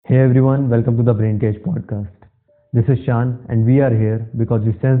Hey everyone, welcome to the Brain Cage podcast. This is Shan, and we are here because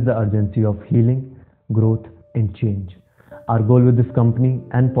we sense the urgency of healing, growth, and change. Our goal with this company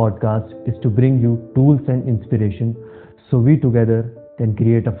and podcast is to bring you tools and inspiration so we together can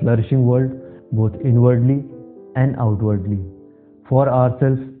create a flourishing world both inwardly and outwardly for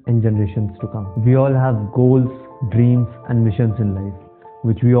ourselves and generations to come. We all have goals, dreams, and missions in life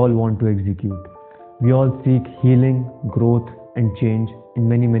which we all want to execute. We all seek healing, growth, and change in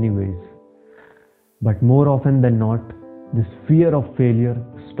many ways. But more often than not, this fear of failure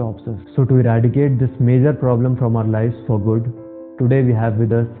stops us. So, to eradicate this major problem from our lives for good, today we have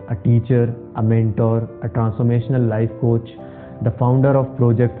with us a teacher, a mentor, a transformational life coach, the founder of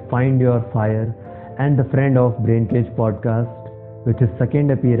Project Find Your Fire, and the friend of Brain Cage podcast, which is second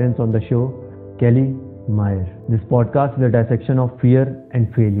appearance on the show, Kelly Meyer. This podcast is a dissection of fear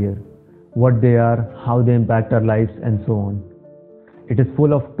and failure, what they are, how they impact our lives, and so on. It is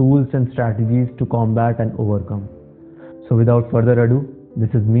full of tools and strategies to combat and overcome. So without further ado, this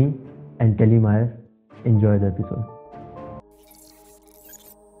is me and Kelly Meyer. Enjoy the episode.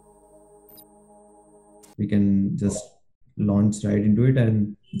 We can just launch right into it.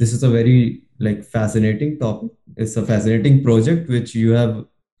 And this is a very fascinating topic. It's a fascinating project which you have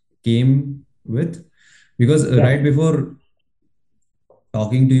came with, because right before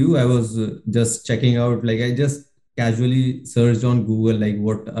talking to you, I was just checking out, I just casually searched on Google,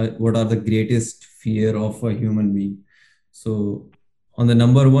 what are the greatest fear of a human being. So on the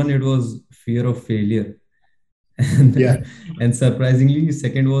number one, it was fear of failure. And, and surprisingly,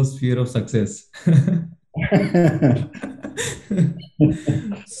 second was fear of success.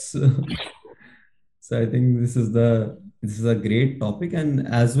 so, so I think this is a great topic, and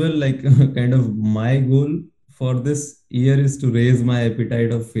as well, kind of my goal for this year is to raise my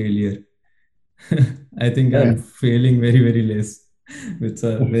appetite of failure. I think I'm failing very less. It's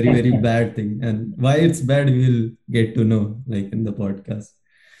a very bad thing, and why it's bad we'll get to know in the podcast,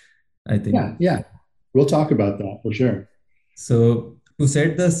 I think. Yeah, we'll talk about that for sure. So to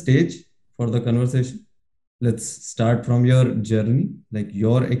set the stage for the conversation, let's start from your journey,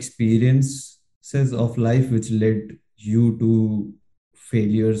 your experiences of life which led you to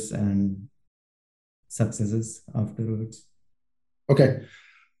failures and successes afterwards. Okay.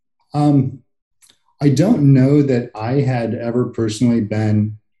 I don't know that I had ever personally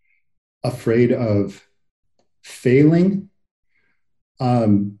been afraid of failing.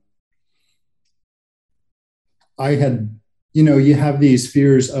 I had, you have these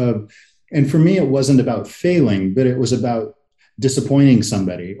fears of, and for me, it wasn't about failing, but it was about disappointing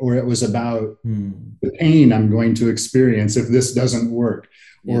somebody, or it was about the pain I'm going to experience if this doesn't work,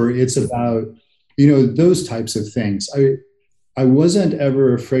 or it's about, those types of things. I wasn't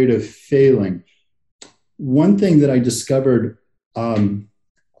ever afraid of failing. One thing that I discovered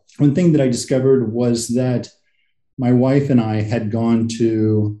was that my wife and I had gone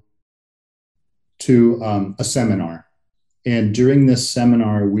to a seminar, and during this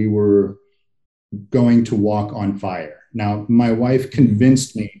seminar, we were going to walk on fire. Now, my wife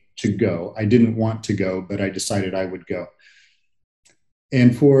convinced me to go. I didn't want to go, but I decided I would go.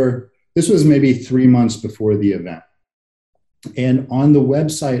 And this was maybe 3 months before the event. And on the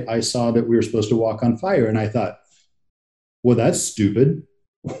website, I saw that we were supposed to walk on fire. And I thought, well, that's stupid.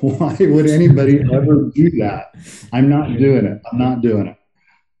 Why would anybody ever do that? I'm not doing it.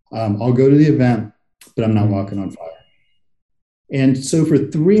 I'll go to the event, but I'm not walking on fire. And so for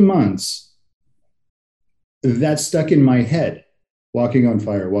 3 months, that stuck in my head, walking on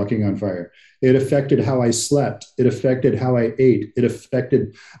fire. It affected how I slept. It affected how I ate. It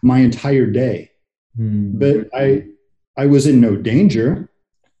affected my entire day. But I was in no danger,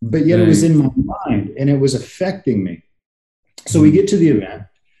 but yet it was in my mind and it was affecting me. So we get to the event.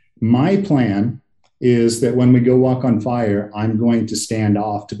 My plan is that when we go walk on fire, I'm going to stand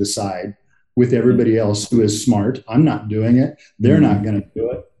off to the side with everybody else who is smart. I'm not doing it. They're not going to do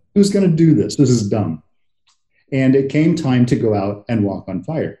it. Who's going to do this? This is dumb. And it came time to go out and walk on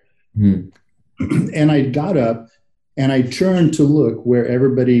fire. And I got up and I turned to look where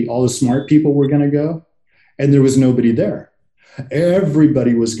all the smart people were going to go. And there was nobody there.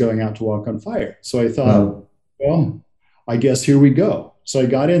 Everybody was going out to walk on fire. So I thought, well, I guess here we go. So I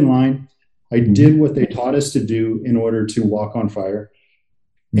got in line. I did what they taught us to do in order to walk on fire.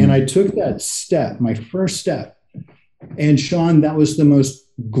 And I took that step, my first step. And Sean, that was the most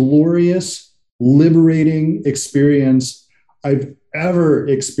glorious, liberating experience I've ever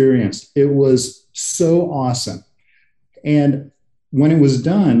experienced. It was so awesome. And when it was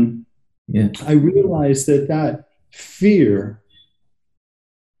done, I realized that fear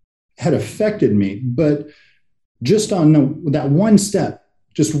had affected me, but just on that one step,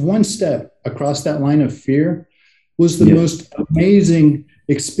 just one step across that line of fear was the Yeah. most amazing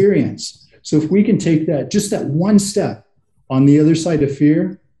experience. So if we can take that, just that one step on the other side of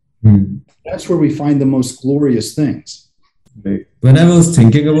fear, that's where we find the most glorious things. Right. When I was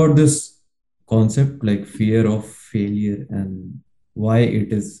thinking about this concept, like fear of failure and why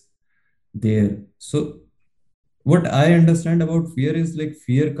it is there. So what I understand about fear is like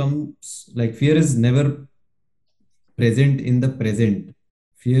fear is never present in the present.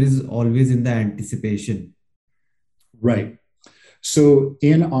 Fear is always in the anticipation. Right. So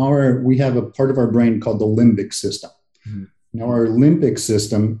we have a part of our brain called the limbic system. Now, our limbic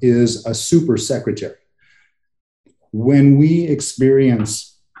system is a super secretary. When we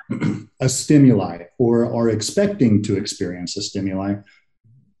experience a stimuli or are expecting to experience a stimuli,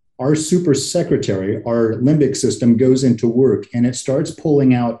 our super secretary, our limbic system goes into work and it starts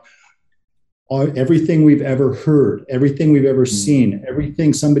pulling out everything we've ever heard, everything we've ever seen,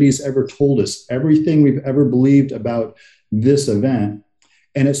 everything somebody's ever told us, everything we've ever believed about this event.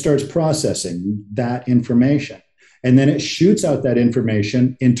 And it starts processing that information. And then it shoots out that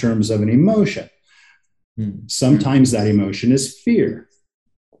information in terms of an emotion. Sometimes that emotion is fear.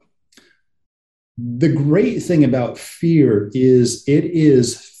 The great thing about fear is it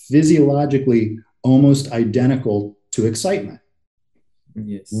is physiologically almost identical to excitement.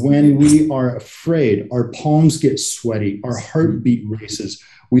 Yes. When we are afraid, our palms get sweaty, our heartbeat races,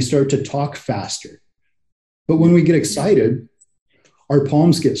 we start to talk faster. But when we get excited, our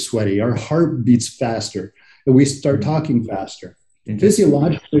palms get sweaty, our heart beats faster, and we start talking faster.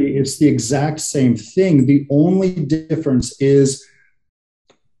 Physiologically, it's the exact same thing. The only difference is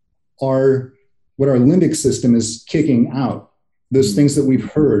what our limbic system is kicking out. Those things that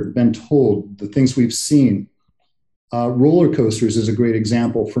we've heard, been told, the things we've seen. Roller coasters is a great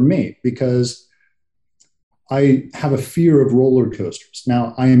example for me because I have a fear of roller coasters.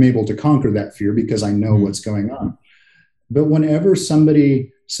 Now, I am able to conquer that fear because I know what's going on. But whenever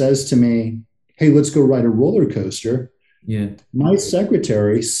somebody says to me, hey, let's go ride a roller coaster, my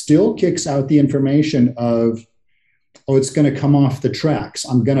secretary still kicks out the information of, oh, it's going to come off the tracks.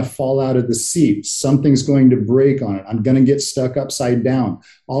 I'm going to fall out of the seat. Something's going to break on it. I'm going to get stuck upside down.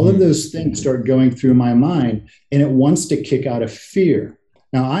 All of those things start going through my mind, and it wants to kick out of fear.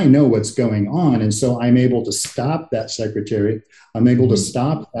 Now, I know what's going on, and so I'm able to stop that secretary. I'm able to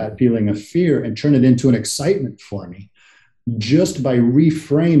stop that feeling of fear and turn it into an excitement for me just by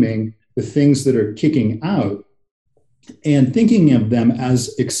reframing the things that are kicking out and thinking of them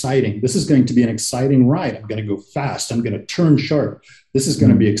as exciting. This is going to be an exciting ride. I'm going to go fast. I'm going to turn sharp. This is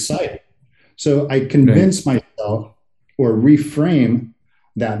going to be exciting. So I convince myself or reframe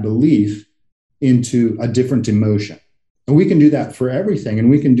that belief into a different emotion. And we can do that for everything. And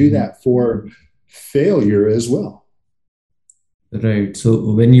we can do that for failure as well. Right.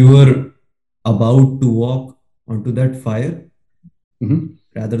 So when you were about to walk onto that fire,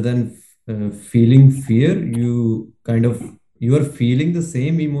 rather than feeling fear, you are feeling the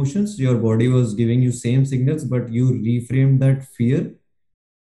same emotions. Your body was giving you same signals, but you reframed that fear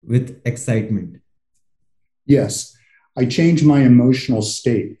with excitement. Yes. I change my emotional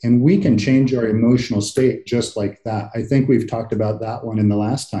state, and we can change our emotional state just like that. I think we've talked about that one in the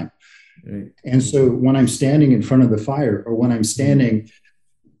last time. Right. And so when I'm standing in front of the fire, or when I'm standing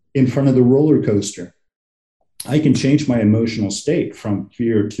in front of the roller coaster, I can change my emotional state from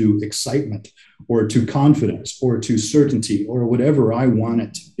fear to excitement, or to confidence, or to certainty, or whatever I want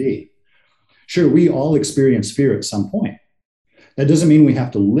it to be. Sure, we all experience fear at some point. That doesn't mean we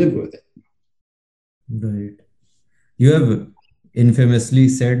have to live with it. Right. You have infamously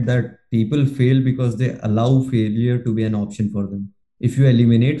said that people fail because they allow failure to be an option for them. If you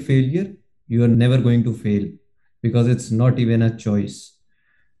eliminate failure, you are never going to fail because it's not even a choice.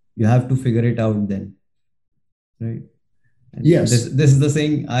 You have to figure it out then. Right. And Yes. This is the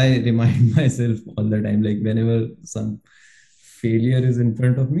thing I remind myself all the time. Like whenever some failure is in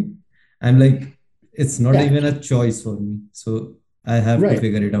front of me, I'm like, it's not even a choice for me. So I have to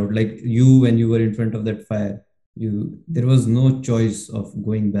figure it out. Like when you were in front of that fire, there was no choice of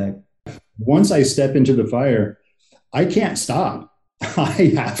going back. Once I step into the fire, I can't stop.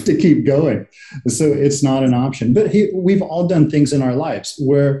 I have to keep going. So it's not an option. But we've all done things in our lives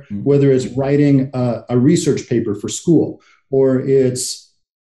where, whether it's writing a research paper for school, or it's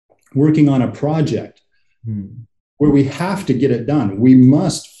working on a project where we have to get it done. We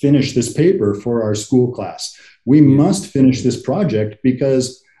must finish this paper for our school class. We must finish this project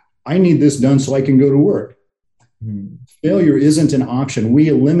because I need this done so I can go to work. Failure isn't an option. We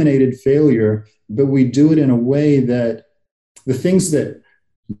eliminated failure, but we do it in a way that the things that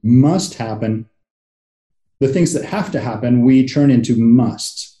must happen The things that have to happen, we turn into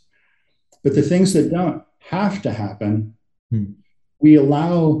musts. But the things that don't have to happen, we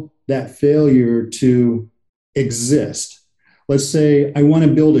allow that failure to exist. Let's say I want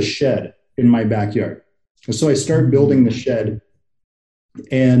to build a shed in my backyard. So I start building the shed,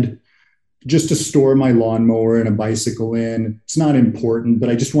 and just to store my lawnmower and a bicycle in, it's not important, but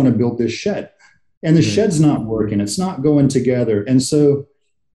I just want to build this shed. And the shed's not working. It's not going together. And so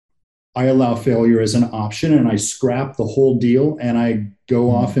I allow failure as an option, and I scrap the whole deal and I go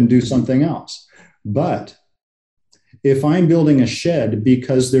off and do something else. But if I'm building a shed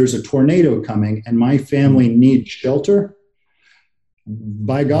because there's a tornado coming and my family needs shelter,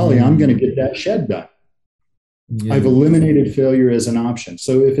 by golly, I'm going to get that shed done. Yeah. I've eliminated failure as an option.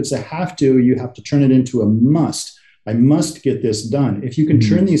 So if it's a have to, you have to turn it into a must. I must get this done. If you can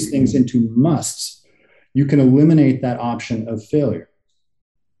turn these things into musts, you can eliminate that option of failure.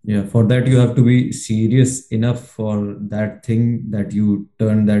 Yeah, for that you have to be serious enough for that thing that you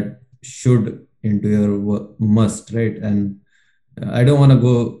turn that should into your must, right? And I don't want to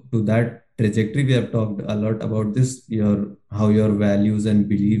go to that trajectory. We have talked a lot about this, how your values and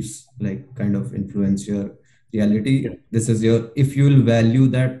beliefs like kind of influence your reality. Yeah. This is if you will value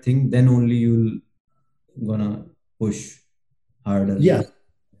that thing, then only you'll gonna push harder. Yeah.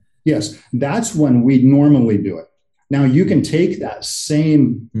 Yes, that's when we normally do it. Now you can take that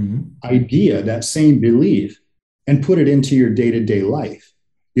same idea, that same belief, and put it into your day-to-day life.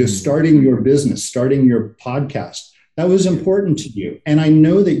 You're starting your business, starting your podcast. That was important to you. And I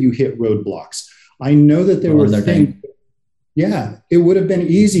know that you hit roadblocks. I know that there were things. Yeah, it would have been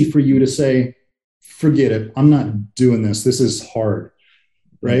easy for you to say, forget it. I'm not doing this. This is hard,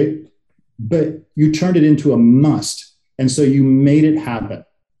 right? But you turned it into a must. And so you made it happen.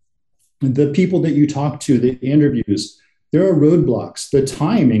 The people that you talk to, the interviews, there are roadblocks. The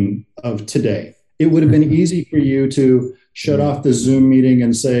timing of today, it would have been easy for you to shut off the Zoom meeting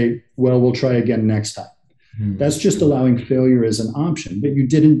and say, well, we'll try again next time. That's just allowing failure as an option. But you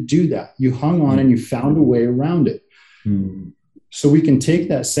didn't do that. You hung on and you found a way around it. So we can take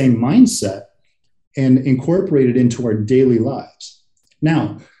that same mindset and incorporate it into our daily lives.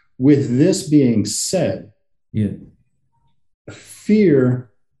 Now, with this being said,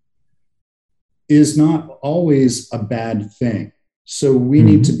 fear is not always a bad thing. So we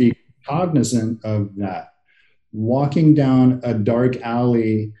need to be cognizant of that. Walking down a dark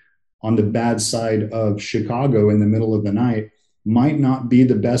alley on the bad side of Chicago in the middle of the night might not be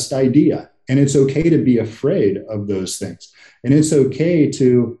the best idea. And it's okay to be afraid of those things. And it's okay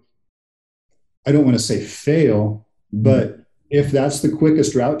to, I don't want to say fail, but if that's the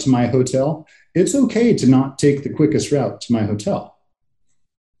quickest route to my hotel, it's okay to not take the quickest route to my hotel.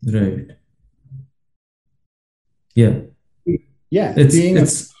 Right. Yeah. Yeah.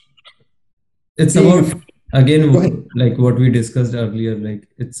 It's about, again, like what we discussed earlier, like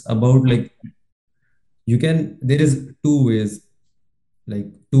it's about like there is two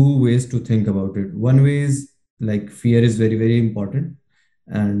ways to think about it. One way is like fear is very, very important,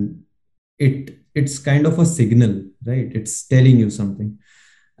 and it's kind of a signal, right? It's telling you something.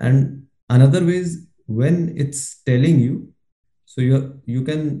 And another way is when it's telling you, so you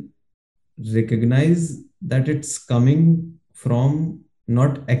can recognize that it's coming from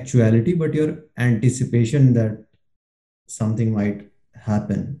not actuality, but your anticipation that something might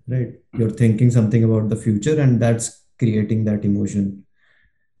happen, right? You're thinking something about the future, and that's creating that emotion.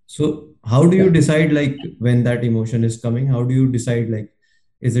 So how do you decide, like, when that emotion is coming? How do you decide, like,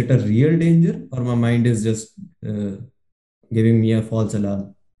 is it a real danger, or my mind is just giving me a false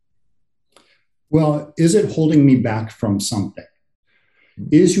alarm? Well, is it holding me back from something?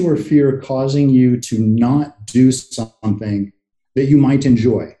 Is your fear causing you to not do something that you might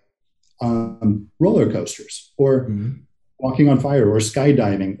enjoy? Roller coasters, or walking on fire, or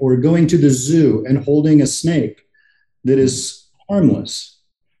skydiving, or going to the zoo and holding a snake that is harmless.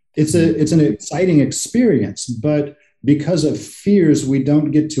 It's an exciting experience, but because of fears, we don't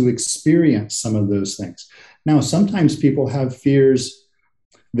get to experience some of those things. Now, sometimes people have fears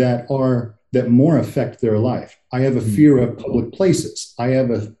that more affect their life. I have a fear of public places. I have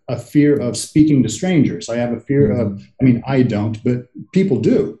a fear of speaking to strangers. I have a fear of, I don't, but people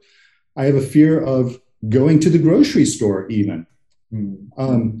do. I have a fear of going to the grocery store even.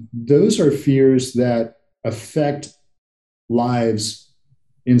 Those are fears that affect lives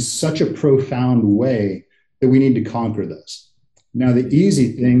in such a profound way that we need to conquer those. Now, the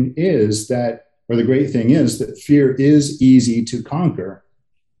easy thing is that, or the great thing is that fear is easy to conquer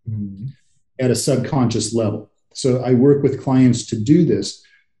at a subconscious level. So I work with clients to do this,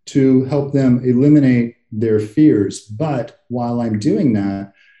 to help them eliminate their fears. But while I'm doing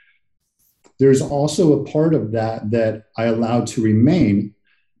that, there's also a part of that I allowed to remain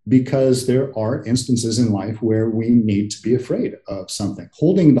because there are instances in life where we need to be afraid of something.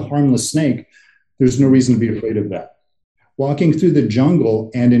 Holding the harmless snake, there's no reason to be afraid of that. Walking through the jungle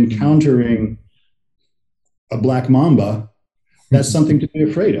and encountering a black mamba, that's something to be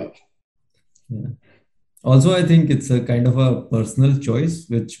afraid of. Yeah. Also, I think it's a kind of a personal choice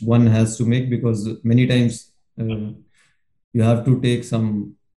which one has to make, because many times you have to take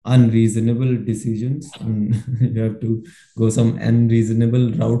some unreasonable decisions, and you have to go some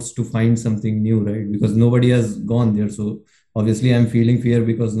unreasonable routes to find something new, right? Because nobody has gone there. So obviously I'm feeling fear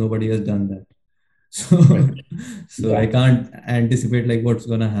because nobody has done that. So Right. so I can't anticipate like what's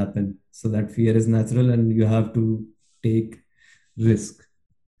gonna happen. So that fear is natural and you have to take risk.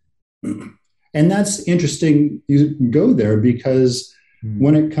 And that's interesting you go there because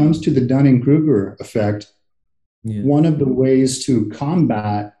when it comes to the Dunning-Kruger effect, Yeah. one of the ways to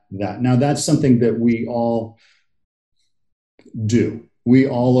combat that, now that's something that we all do. We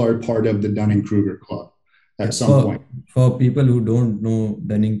all are part of the Dunning-Kruger club at some point. For people who don't know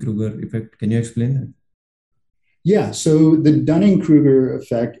Dunning-Kruger effect, can you explain that? Yeah, so the Dunning-Kruger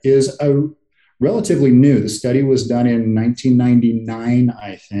effect is a relatively new. The study was done in 1999,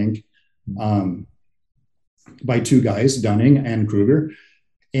 I think, by two guys, Dunning and Kruger.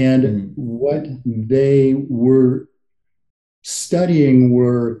 And what they were studying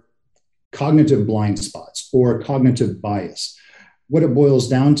were cognitive blind spots or cognitive bias. What it boils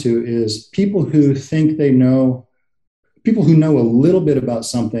down to is people who think they know, people who know a little bit about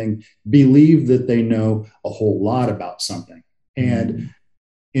something believe that they know a whole lot about something. And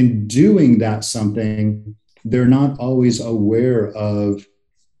in doing that something, they're not always aware of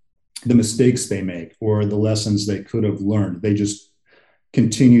the mistakes they make or the lessons they could have learned. They just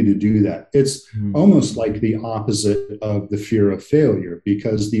continue to do that. It's almost like the opposite of the fear of failure,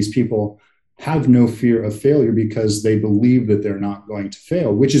 because these people have no fear of failure because they believe that they're not going to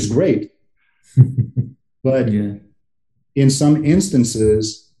fail, which is great. But in some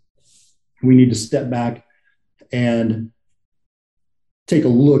instances, we need to step back and take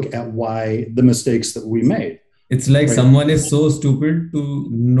a look at why the mistakes that we made. It's like someone is so stupid to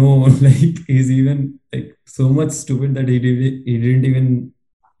know, like he's even like so much stupid that he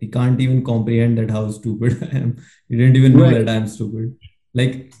can't even comprehend that how stupid I am. He didn't even know that I'm stupid.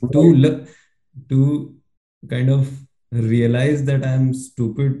 Like to kind of realize that I'm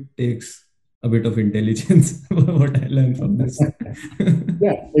stupid takes a bit of intelligence. What I learned from this.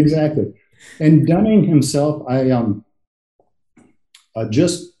 Yeah, exactly. And Dunning himself, I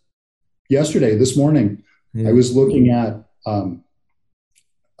just yesterday, this morning, I was looking at an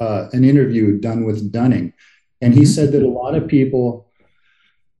interview done with Dunning, and he said that a lot of people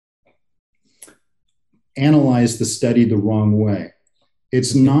analyze the study the wrong way.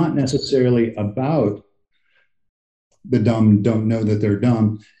 It's not necessarily about the dumb don't know that they're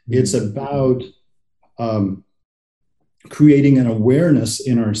dumb. It's about creating an awareness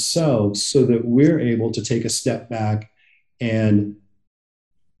in ourselves so that we're able to take a step back and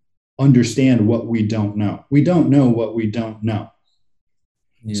understand what we don't know. We don't know what we don't know.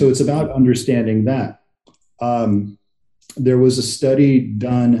 So it's about understanding that. There was a study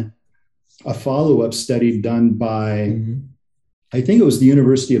done, a follow-up study done by, I think it was the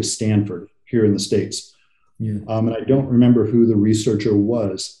University of Stanford here in the States. And I don't remember who the researcher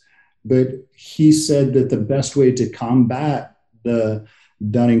was, but he said that the best way to combat the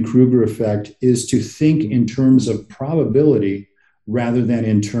Dunning-Kruger effect is to think in terms of probability rather than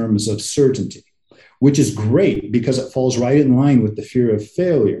in terms of certainty, which is great because it falls right in line with the fear of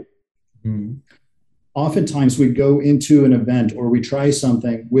failure. Oftentimes we go into an event or we try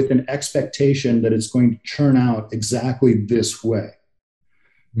something with an expectation that it's going to turn out exactly this way.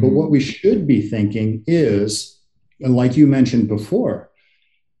 But what we should be thinking is, and like you mentioned before,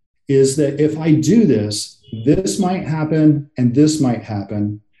 is that if I do this, this might happen and this might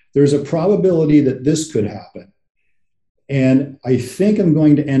happen. There's a probability that this could happen. And I think I'm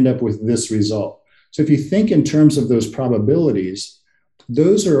going to end up with this result. So if you think in terms of those probabilities,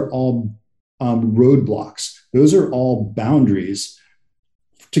 those are all roadblocks. Those are all boundaries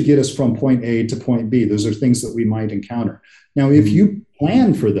to get us from point A to point B. Those are things that we might encounter. Now, if you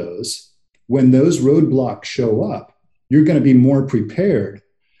plan for those, when those roadblocks show up, you're going to be more prepared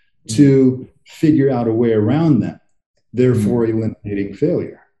to figure out a way around them, therefore eliminating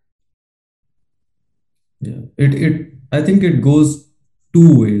failure. Yeah, I think it goes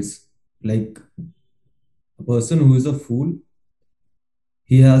two ways. Like a person who is a fool,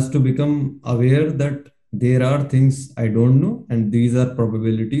 he has to become aware that there are things I don't know, and these are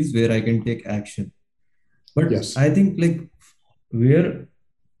probabilities where I can take action. But I think like where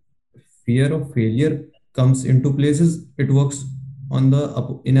fear of failure comes into places, it works on the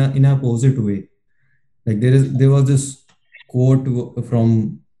in a opposite way. Like there was this quote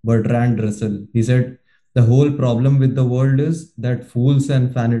from Bertrand Russell. He said, "The whole problem with the world is that fools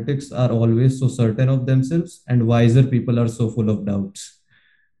and fanatics are always so certain of themselves, and wiser people are so full of doubts."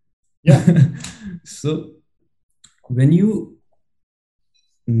 Yeah. So when you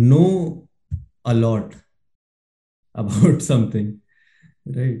know a lot about something,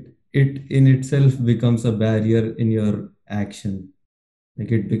 right, it in itself becomes a barrier in your action.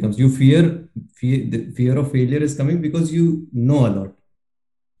 Like it becomes you the fear of failure is coming because you know a lot,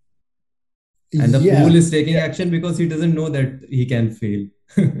 and the Yeah. fool is taking action because he doesn't know that he can fail.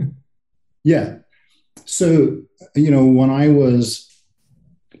 Yeah. So, when I was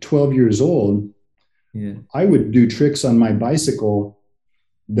 12 years old, Yeah. I would do tricks on my bicycle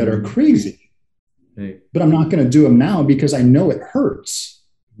that are Mm. crazy, Right. but I'm not going to do them now because I know it hurts.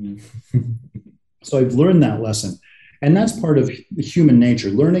 Mm. So I've learned that lesson. And that's part of human nature.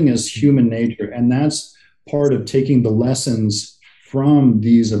 Learning is human nature. And that's part of taking the lessons from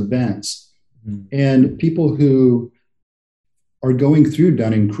these events. Mm. And people who are going through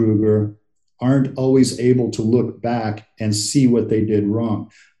Dunning-Kruger aren't always able to look back and see what they did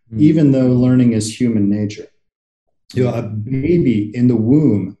wrong, even though learning is human nature. A baby in the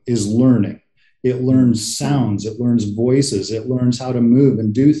womb is learning. It learns sounds, it learns voices, it learns how to move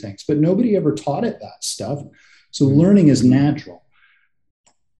and do things, but nobody ever taught it that stuff. So learning is natural.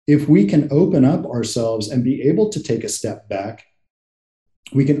 If we can open up ourselves and be able to take a step back,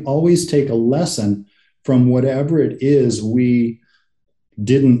 we can always take a lesson from whatever it is we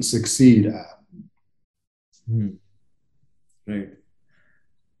didn't succeed at. Right.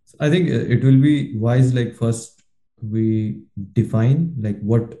 So I think it will be wise, like first we define like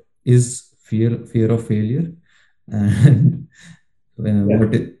what is fear of failure, and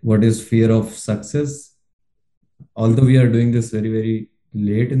what is fear of success. Although we are doing this very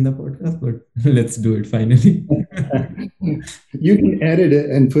late in the podcast, but let's do it finally. You can edit it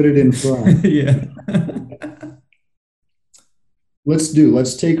and put it in front. Yeah.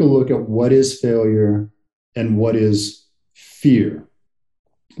 Let's take a look at what is failure and what is fear.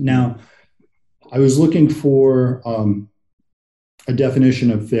 Now, I was looking for a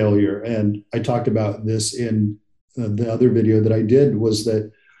definition of failure, and I talked about this in the other video that I did, was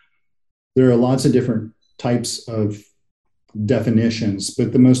that there are lots of different types of definitions,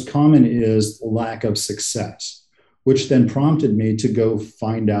 but the most common is lack of success, which then prompted me to go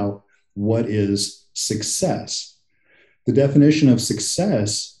find out what is success. The definition of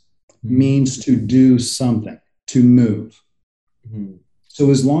success means to do something, to move. So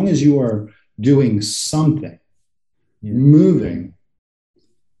as long as you are doing something, moving,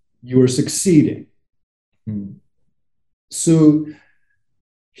 you are succeeding. So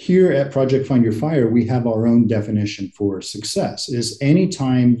here at Project Find Your Fire, we have our own definition for success is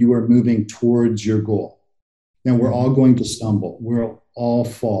anytime you are moving towards your goal. Now, we're all going to stumble. We'll all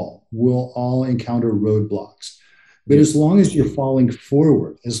fall. We'll all encounter roadblocks. But as long as you're falling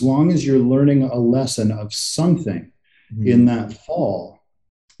forward, as long as you're learning a lesson of something in that fall,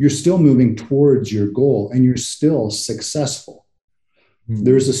 you're still moving towards your goal and you're still successful.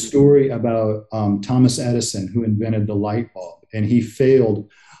 There's a story about Thomas Edison, who invented the light bulb, and he failed.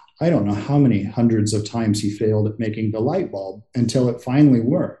 I don't know how many hundreds of times he failed at making the light bulb until it finally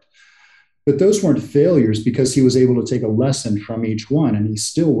worked. But those weren't failures because he was able to take a lesson from each one, and he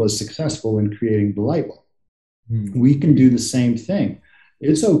still was successful in creating the light bulb. We can do the same thing.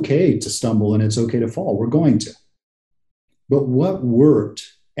 It's okay to stumble and it's okay to fall. We're going to. But what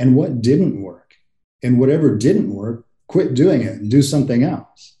worked and what didn't work, and whatever didn't work, quit doing it and do something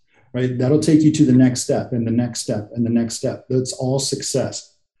else, right? That'll take you to the next step and the next step and the next step. That's all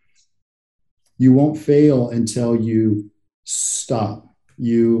success. You won't fail until you stop.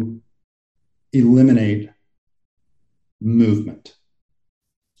 You eliminate movement.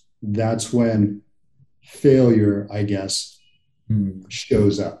 That's when failure, I guess,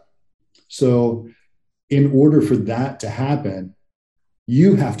 shows up. So in order for that to happen,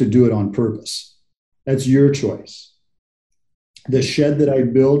 you have to do it on purpose. That's your choice. The shed that I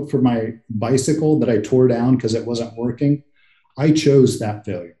built for my bicycle that I tore down because it wasn't working, I chose that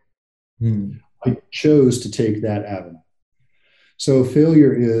failure. I chose to take that avenue. So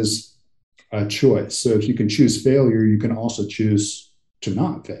failure is a choice. So if you can choose failure, you can also choose to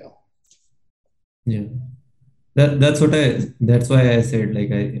not fail. Yeah. That's why I said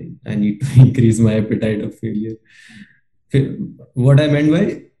like I need to increase my appetite of failure. What I meant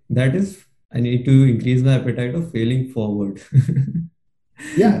by that is I need to increase my appetite of failing forward.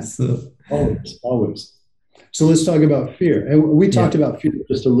 Yeah. So Always. So let's talk about fear. And we talked Yeah. about fear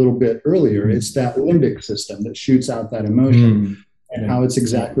just a little bit earlier. Hmm. It's that limbic system that shoots out that emotion, Hmm. and Right. how it's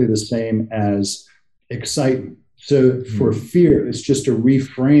exactly the same as excitement. So for Hmm. fear, it's just a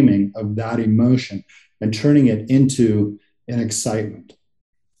reframing of that emotion and turning it into an excitement.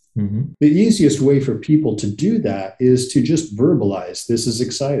 Hmm. The easiest way for people to do that is to just verbalize, this is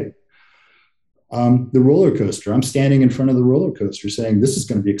exciting. The roller coaster, I'm standing in front of the roller coaster saying, this is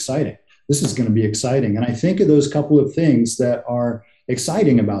going to be exciting. This is going to be exciting. And I think of those couple of things that are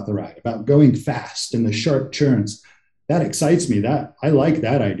exciting about the ride, about going fast and the sharp turns. That excites me. That I like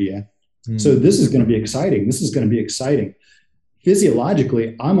that idea. So Hmm. this is going to be exciting. This is going to be exciting.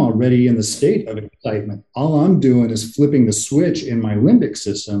 Physiologically, I'm already in the state of excitement. All I'm doing is flipping the switch in my limbic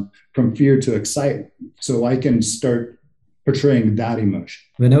system from fear to excitement. So I can start portraying that emotion.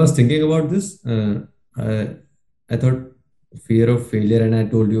 When I was thinking about this, I thought fear of failure, and I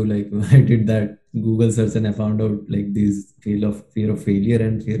told you like I did that Google search and I found out like these fear of failure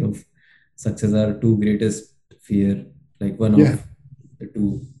and fear of success are two greatest fear, like one Yeah. of the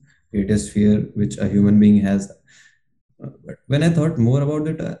two greatest fear which a human being has. But when I thought more about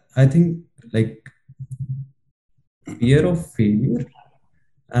it, I think like fear of failure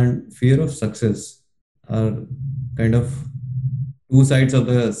and fear of success are kind of two sides of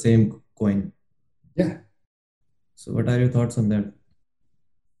the same coin. Yeah. So, what are your thoughts on that?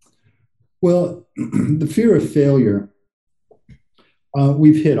 Well, the fear of failure,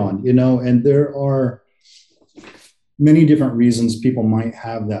 we've hit on, and there are many different reasons people might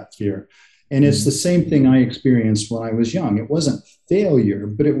have that fear. And it's the Hmm. same thing I experienced when I was young. It wasn't failure,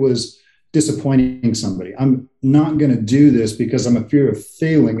 but it was disappointing somebody. I'm not going to do this because I'm a fear of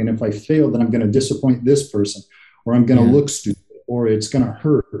failing. And if I fail, then I'm going to disappoint this person, or I'm going to Yeah. look stupid, or it's going to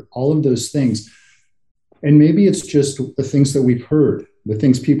hurt, all of those things. And maybe it's just the things that we've heard, the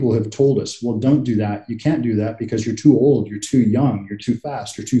things people have told us. Well, don't do that. You can't do that because you're too old, you're too young, you're too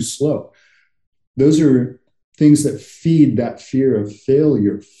fast, you're too slow. Those are things that feed that fear of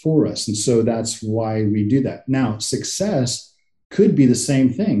failure for us. And so that's why we do that. Now, success could be the same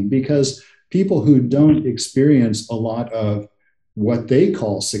thing, because people who don't experience a lot of what they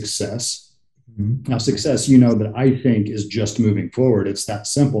call success, Hmm. now, success, that I think is just moving forward, it's that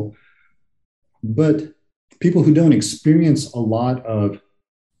simple. But people who don't experience a lot of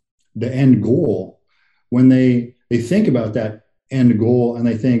the end goal, when they think about that end goal and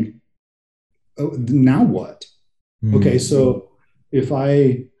they think, oh, now what? Okay, Hmm. so if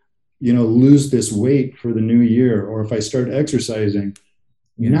I, lose this weight for the new year, or if I start exercising,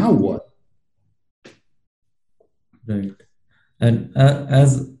 Yeah. now what? Right. And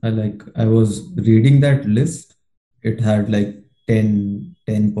I was reading that list, it had like 10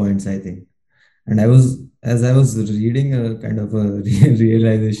 points, I think. And as I was reading, a kind of a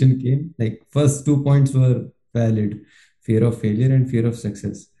realization came. Like first 2 points were valid, fear of failure and fear of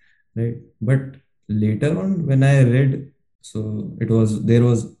success, right? But later on, when I read, so there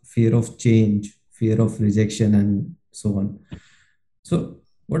was fear of change, fear of rejection, and so on. So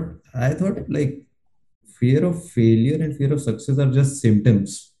what I thought, like fear of failure and fear of success are just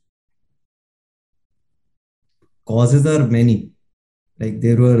symptoms. Causes are many. Like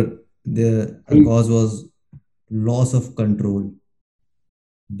the a cause was loss of control,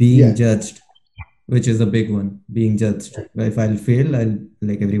 being Yeah, judged, which is a big one, being judged. If I'll fail, I'll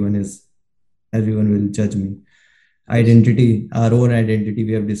like everyone will judge me. yes, Identity, our own identity,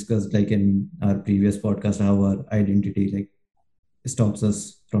 we have discussed like in our previous podcast, how our identity like stops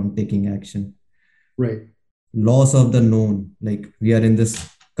us from taking action. right. Loss of the known, like we are in this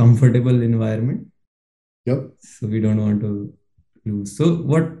comfortable environment, Yep. so we don't want to lose. So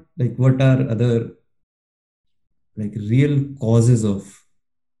what are other like real causes of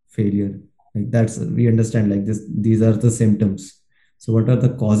failure? Like that's we understand like these are the symptoms. So what are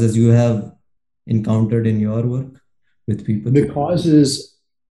the causes you have encountered in your work with people? The causes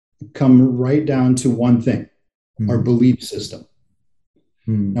come right down to one thing: our Hmm. belief system.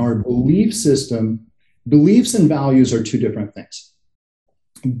 Now, Hmm. our belief system, beliefs and values are two different things.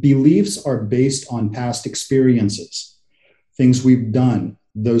 Beliefs are based on past experiences, things we've done,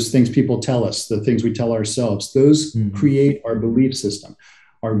 those things people tell us, the things we tell ourselves. Those Hmm. create our belief system.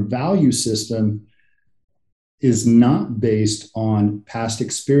 Our value system is not based on past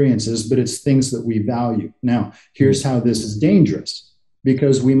experiences, but it's things that we value. Now, Yeah. here's how this is dangerous,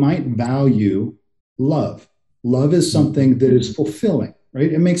 because we might value love. Love is Hmm. something that is fulfilling,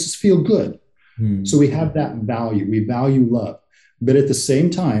 right? It makes us feel good. So Hmm. we have that value. We value love. But at the same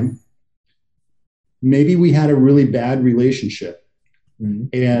time, maybe we had a really bad relationship Hmm.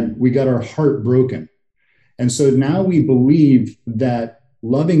 and we got our heart broken. And so now we believe that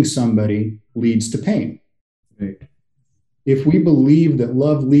loving somebody leads to pain. Right. If we believe that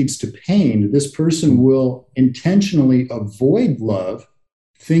love leads to pain, this person will intentionally avoid love,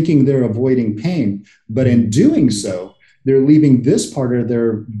 thinking they're avoiding pain. But in doing so, they're leaving this part of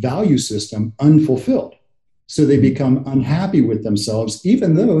their value system unfulfilled. So they become unhappy with themselves,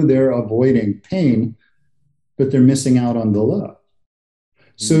 even though they're avoiding pain, but they're missing out on the love.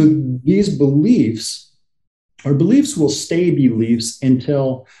 So these beliefs, our beliefs will stay beliefs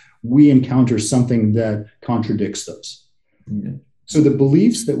until we encounter something that contradicts those. Yeah. So the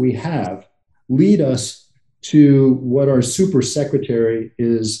beliefs that we have lead us to what our super secretary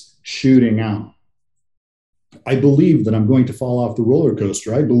is shooting out. I believe that I'm going to fall off the roller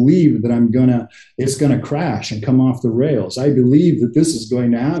coaster. I believe that it's going to crash and come off the rails. I believe that this is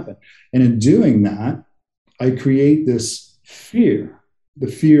going to happen. And in doing that, I create this fear,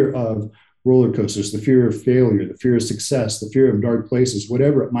 the fear of roller coasters, the fear of failure, the fear of success, the fear of dark places,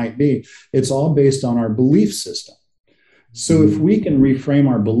 whatever it might be. It's all based on our belief system. So if we can reframe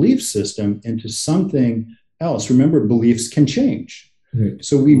our belief system into something else, remember, beliefs can change. Right.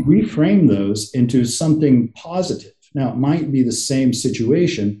 So we reframe those into something positive. Now, it might be the same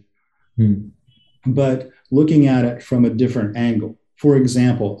situation, but looking at it from a different angle. For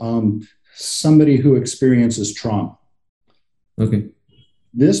example, somebody who experiences trauma. Okay.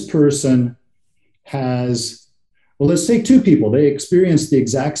 This person has, well, let's take two people. They experience the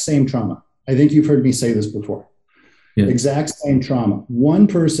exact same trauma. I think you've heard me say this before. Yeah. Exact same trauma. One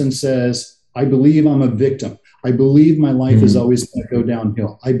person says, I believe I'm a victim. I believe my life is always going to go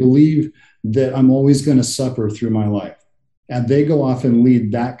downhill. I believe that I'm always going to suffer through my life. And they go off and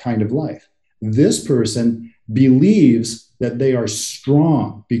lead that kind of life. This person believes that they are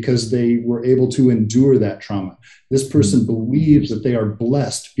strong because they were able to endure that trauma. This person believes that they are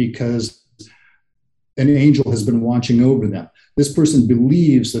blessed because an angel has been watching over them. This person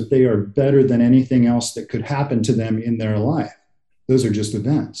believes that they are better than anything else that could happen to them in their life. Those are just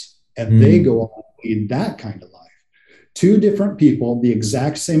events. And they go on to lead that kind of life. Two different people, the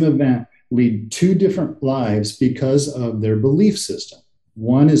exact same event, lead two different lives because of their belief system.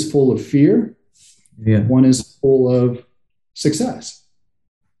 One is full of fear. Yeah. One is full of success.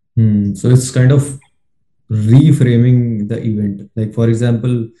 So it's kind of reframing the event. Like, for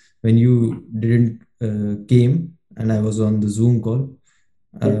example, when you didn't came and I was on the Zoom call,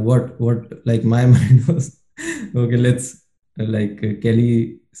 what like my mind was, okay, let's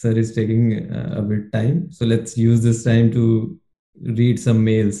Kelly sir is taking a bit time, so let's use this time to read some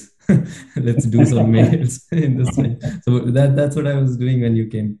mails. Let's do some mails in this time. So that's what I was doing when you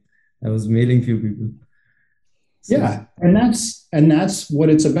came. I was mailing few people. So, yeah, and that's what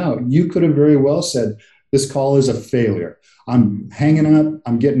it's about. You could have very well said, this call is a failure. I'm hanging up.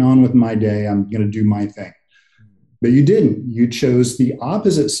 I'm getting on with my day. I'm going to do my thing. But you didn't. You chose the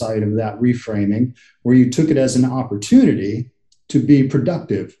opposite side of that reframing, where you took it as an opportunity to be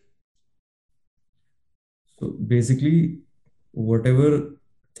productive. So basically, whatever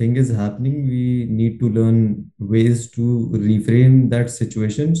thing is happening, we need to learn ways to reframe that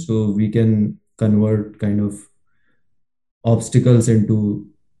situation so we can convert kind of obstacles into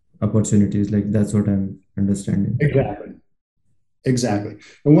opportunities. Like, that's what I'm understanding. Exactly.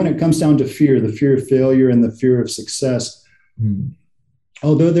 And when it comes down to fear, the fear of failure and the fear of success,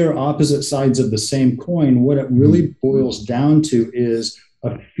 although they're opposite sides of the same coin, what it really boils down to is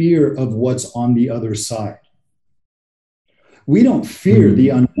a fear of what's on the other side. We don't fear the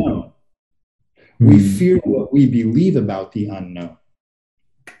unknown. We fear what we believe about the unknown.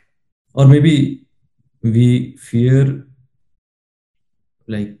 Or maybe we fear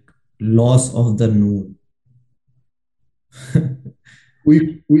like loss of the known.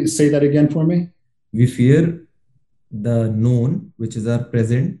 we say that again for me. We fear the known, which is our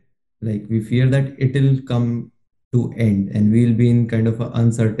present. Like, we fear that it will come to end and we'll be in kind of an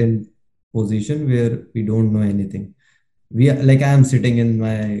uncertain position where we don't know anything. I am sitting in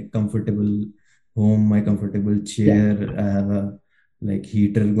my comfortable home, my comfortable chair. I have a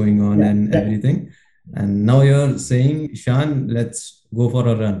heater going on and everything. And now you're saying, Shan, let's go for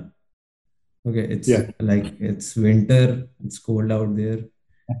a run. Okay, it's winter, it's cold out there.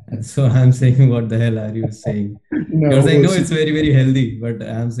 And so I'm saying, what the hell are you saying? You're saying, no, it's very, very healthy. But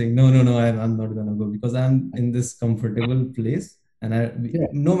I'm saying, no, I'm not going to go because I'm in this comfortable place. And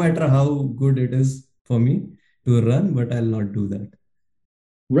no matter how good it is for me to run, but I'll not do that.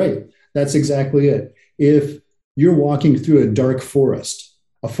 Right. That's exactly it. If you're walking through a dark forest,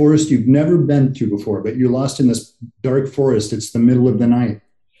 a forest you've never been through before, but you're lost in this dark forest, it's the middle of the night,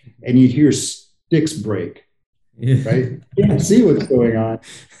 and you hear sticks break, right? You can't see what's going on.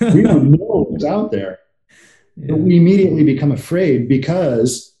 We don't know what's out there. But we immediately become afraid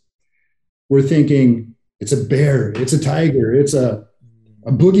because we're thinking, it's a bear, it's a tiger, it's a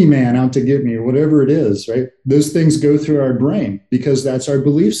boogeyman out to get me, or whatever it is, right? Those things go through our brain because that's our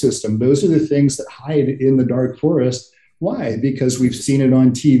belief system. Those are the things that hide in the dark forest. Why? Because we've seen it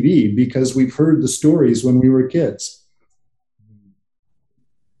on TV, because we've heard the stories when we were kids.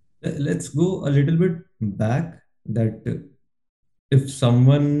 Let's go a little bit back that if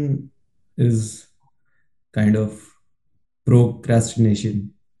someone is kind of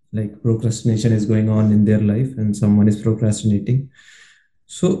procrastination, like procrastination is going on in their life and someone is procrastinating,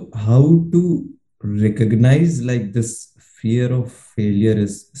 so how to recognize like this fear of failure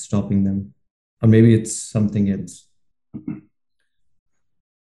is stopping them, or maybe it's something else.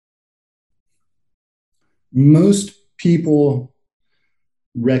 Most people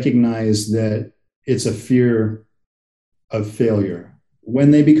recognize that it's a fear of failure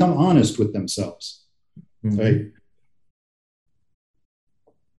when they become honest with themselves, right? Mhm.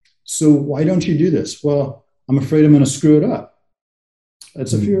 So why don't you do this? Well, I'm afraid I'm going to screw it up.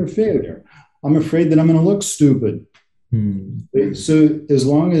 That's a fear Hmm. of failure. I'm afraid that I'm going to look stupid. Hmm. So as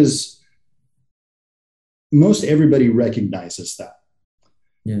long as most everybody recognizes that,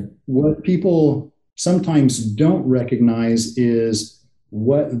 Yeah. what people sometimes don't recognize is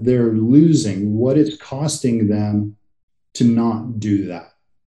what they're losing, what it's costing them to not do that.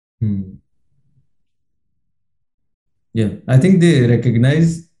 Hmm. Yeah, I think they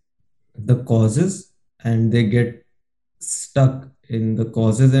recognize the causes and they get stuck in the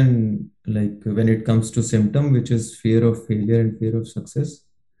causes, and like when it comes to symptom, which is fear of failure and fear of success,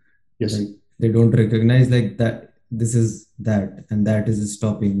 like Yes. they don't recognize like that this is that and that is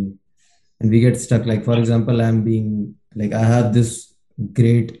stopping me, and we get stuck. Like for example, I'm being like I have this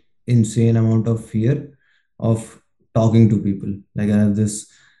great insane amount of fear of talking to people. Like I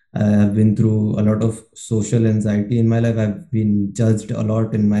have been through a lot of social anxiety in my life. I've been judged a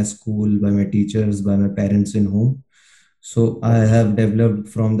lot in my school by my teachers, by my parents in home. So I Right. have developed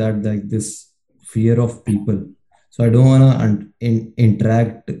from that like this fear of people. So I don't want to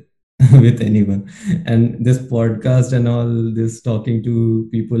interact with anyone. And this podcast and all this talking to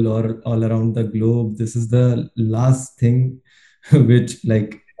people all around the globe, this is the last thing which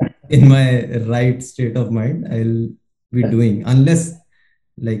like in my right state of mind I'll be doing unless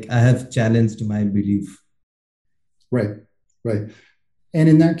like I have challenged my belief. Right. Right. And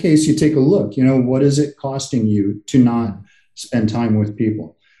in that case, you take a look, what is it costing you to not Hmm. spend time with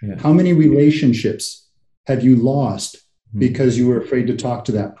people? Yeah. How many relationships have you lost Hmm. because you were afraid to talk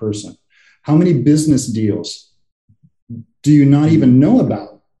to that person? How many business deals do you not even Hmm. know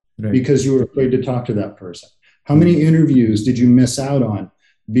about Right. because you were afraid to talk to that person? How many Hmm. interviews did you miss out on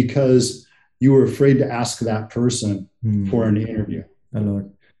because you were afraid to ask that person for Hmm. an interview? A lot.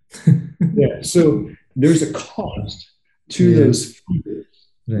 Yeah. So there's a cost to Yeah. those fears.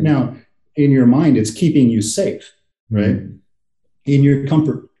 Right. Now, in your mind, it's keeping you safe, right? Hmm. In your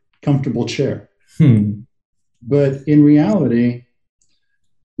comfortable chair. Hmm. But in reality,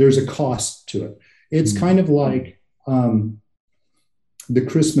 there's a cost to it. It's Hmm. kind of like the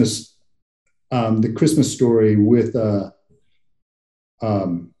Christmas the Christmas story with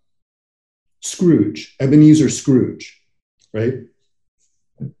um, Scrooge, Ebenezer Scrooge, right?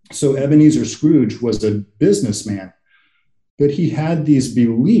 So Ebenezer Scrooge was a businessman, but he had these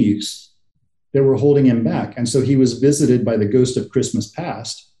beliefs that were holding him back. And so he was visited by the ghost of Christmas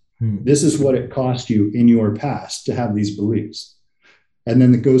past. Hmm. This is what it cost you in your past to have these beliefs. And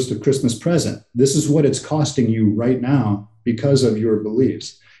then the ghost of Christmas present. This is what it's costing you right now because of your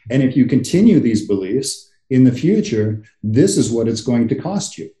beliefs. And if you continue these beliefs in the future, this is what it's going to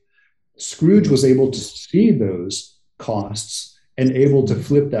cost you. Scrooge was able to see those costs and able to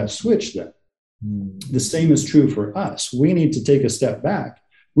flip that switch then. Hmm. The same is true for us. We need to take a step back.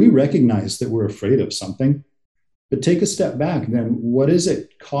 We recognize that we're afraid of something, but take a step back. Then what is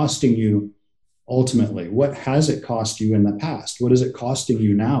it costing you ultimately? What has it cost you in the past? What is it costing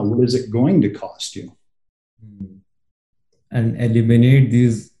you now? What is it going to cost you? Hmm. And eliminate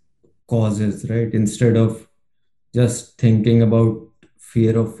these causes, right? Instead of just thinking about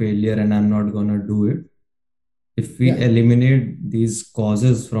fear of failure and I'm not gonna do it. If we Yeah, eliminate these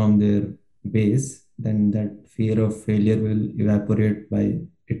causes from their base, then that fear of failure will evaporate by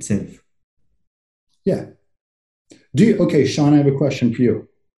itself. yeah. Okay, Sean, I have a question for you.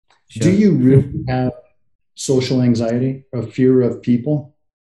 Do Sure. you really have social anxiety, a fear of people?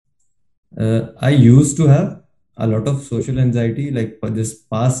 I used to have a lot of social anxiety like for this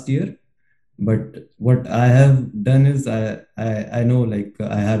past year, but what I have done is I know like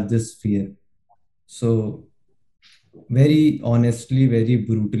I have this fear. So very honestly, very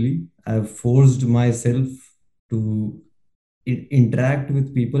brutally, I've forced myself to interact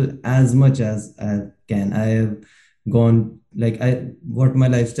with people as much as I can. I have gone like what my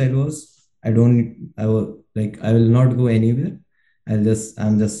lifestyle was. I will I will not go anywhere. I'm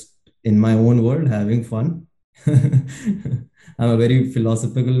just in my own world having fun. I'm a very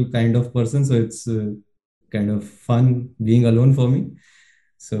philosophical kind of person, so it's kind of fun being alone for me.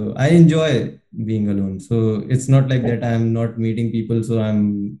 So I enjoy being alone. So it's not like that I'm not meeting people, so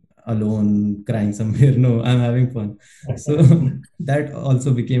I'm alone crying somewhere. No, I'm having fun. So that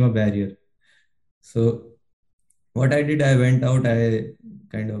also became a barrier. So what I did, I went out, I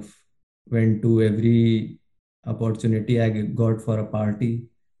kind of went to every opportunity I got for a party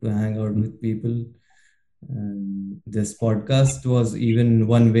to hang out with people. And this podcast was even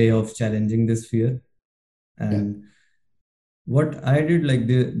one way of challenging this fear. Yeah. And what I did, like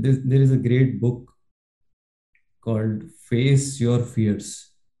there is a great book called Face Your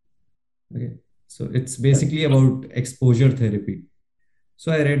Fears. Okay. So it's basically about exposure therapy.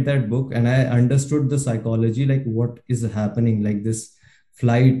 So I read that book and I understood the psychology, like what is happening, like this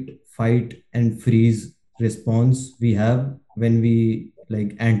flight, fight, and freeze response we have when we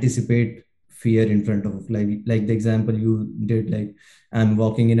like anticipate fear in front of like the example you did, like I'm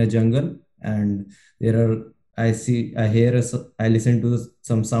walking in a jungle and there are I hear I listen to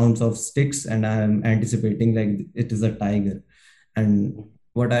some sounds of sticks and I'm anticipating like it is a tiger. And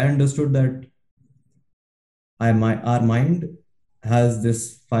what I understood that our mind has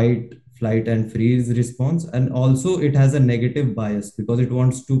this fight, flight, and freeze response, and also it has a negative bias because it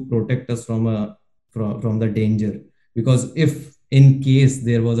wants to protect us from the danger. Because if in case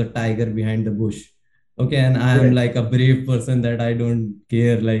there was a tiger behind the bush, okay, and I am Right. like a brave person that I don't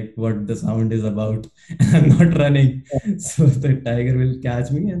care like what the sound is about, I'm not running, so the tiger will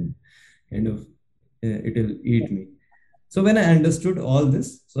catch me and kind of it will eat me. So when I understood all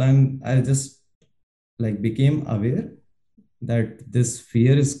this, so I just like became aware that this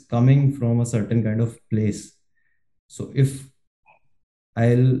fear is coming from a certain kind of place. So if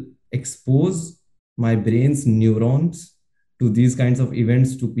I'll expose my brain's neurons to these kinds of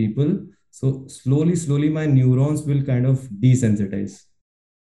events to people, so slowly my neurons will kind of desensitize.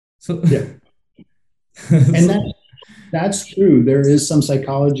 So Yeah. And so that's true. There is some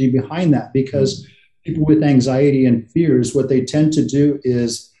psychology behind that because people with anxiety and fears, what they tend to do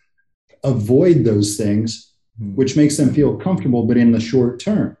is avoid those things, which makes them feel comfortable, but in the short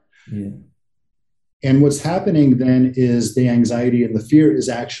term. yeah. And what's happening then is the anxiety and the fear is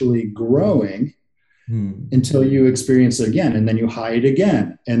actually growing until you experience it again. And then you hide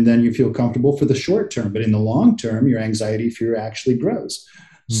again. And then you feel comfortable for the short term. But in the long term, your anxiety, fear actually grows.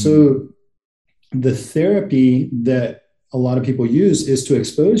 So the therapy that a lot of people use is to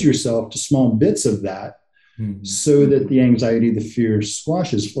expose yourself to small bits of that so that the anxiety, the fear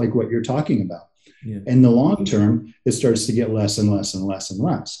squashes, like what you're talking about. Yeah. In the long term, it starts to get less and less and less and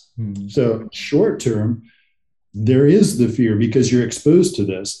less. So short term, there is the fear because you're exposed to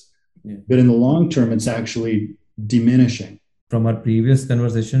this. Yeah. But in the long term, it's actually diminishing. From our previous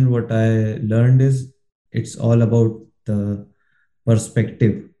conversation, what I learned is it's all about the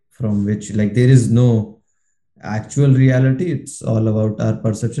perspective from which, like, there is no actual reality. It's all about our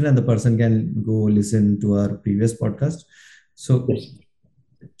perception, and the person can go listen to our previous podcast. So, Yes.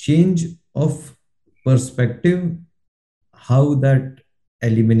 change of perspective, how that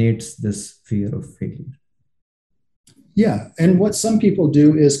eliminates this fear of failure. Yeah. And what some people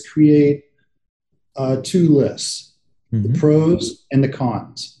do is create two lists, the pros and the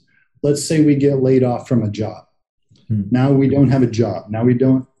cons. Let's say we get laid off from a job. Now we don't have a job. Now we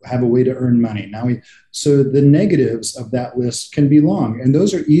don't have a way to earn money. So the negatives of that list can be long, and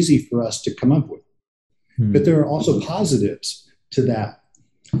those are easy for us to come up with. But there are also positives to that.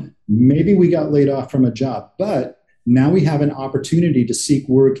 Maybe we got laid off from a job, but now we have an opportunity to seek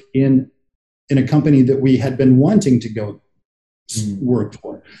work in a company that we had been wanting to go work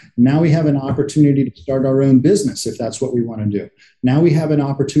for. Now we have an opportunity to start our own business if that's what we want to do. Now we have an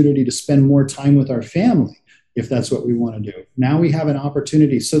opportunity to spend more time with our family if that's what we want to do. Now we have an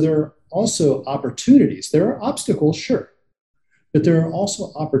opportunity. So there are also opportunities. There are obstacles, sure, but there are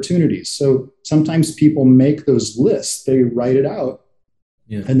also opportunities. So sometimes people make those lists, they write it out,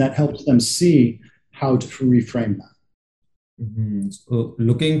 and that helps them see how to reframe that. So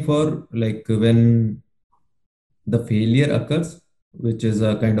looking for like when the failure occurs, which is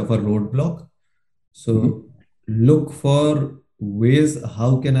a kind of a roadblock. So look for ways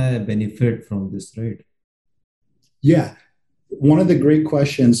how can I benefit from this, right? Yeah. One of the great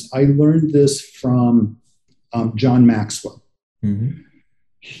questions, I learned this from John Maxwell.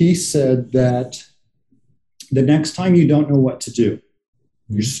 He said that the next time you don't know what to do,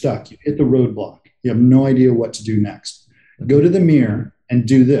 you're stuck, you hit the roadblock, you have no idea what to do next. Go to the mirror and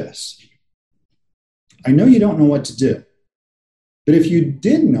do this. I know you don't know what to do, but if you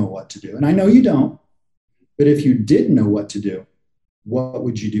did know what to do, and I know you don't, but if you did know what to do, what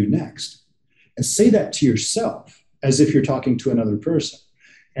would you do next? And say that to yourself as if you're talking to another person.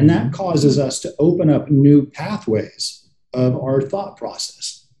 And that causes us to open up new pathways of our thought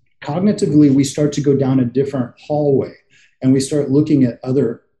process. Cognitively, we start to go down a different hallway and we start looking at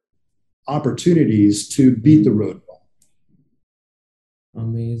other opportunities to beat the roadblock.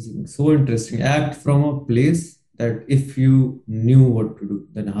 Amazing. So interesting. Act from a place that if you knew what to do,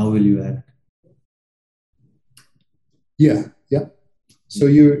 then how will you act? Yeah. So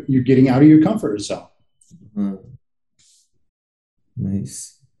you're getting out of your comfort zone.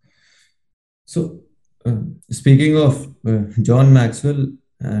 Nice. So, speaking of John Maxwell,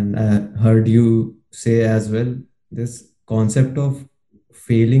 and I heard you say as well, this concept of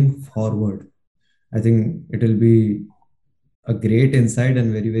failing forward. I think it will be a great insight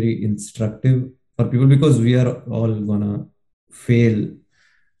and very, very instructive for people because we are all gonna fail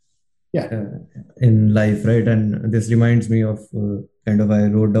Yeah. in life, right? And this reminds me of I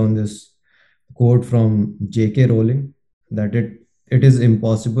wrote down this quote from J.K. Rowling that it is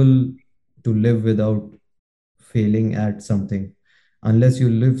impossible to live without failing at something unless you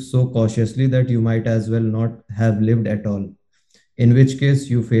live so cautiously that you might as well not have lived at all, in which case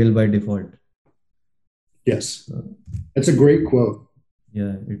you fail by default. Yes. That's a great quote.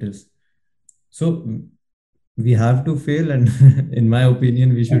 Yeah, it is. So we have to fail, and in my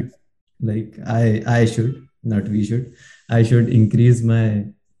opinion, we should I should, not we should, I should increase my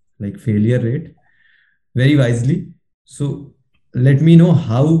failure rate very wisely. So let me know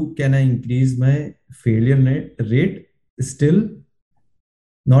how can I increase my rate still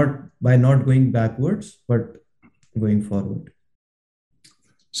not by not going backwards, but going forward.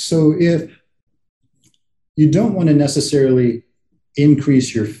 So if you don't want to necessarily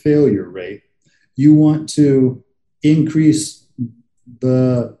increase your failure rate, you want to increase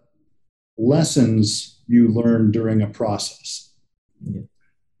the lessons you learn during a process. Yeah.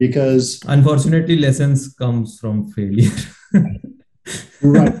 Because unfortunately, lessons comes from failure.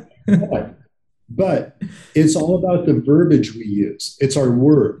 Right. But it's all about the verbiage we use. It's our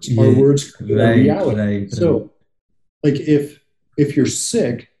words. Yeah, our words create right, reality. Right. So, like if you're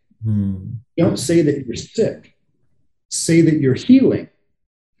sick, don't say that you're sick. Say that you're healing.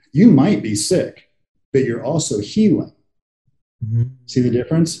 You might be sick, but you're also healing. See the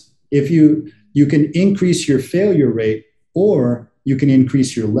difference? If you can increase your failure rate, or you can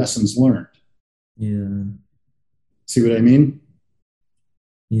increase your lessons learned. Yeah. See what I mean?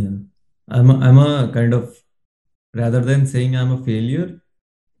 Yeah. I'm a kind of, rather than saying I'm a failure,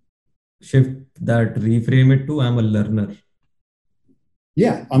 shift that, reframe it to I'm a learner.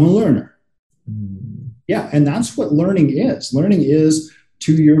 Yeah, I'm a learner. Yeah, and that's what learning is. Learning is,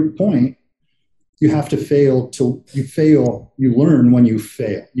 to your point, you have to fail till you fail. You learn when you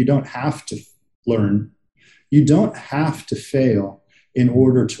fail. You don't have to learn. You don't have to fail in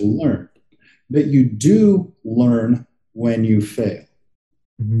order to learn, but you do learn when you fail.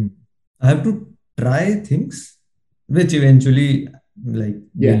 I have to try things which eventually will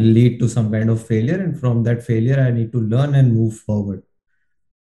lead to some kind of failure, and from that failure I need to learn and move forward.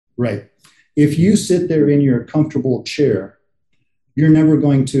 Right. If you sit there in your comfortable chair, you're never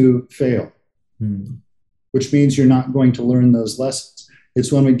going to fail, which means you're not going to learn those lessons.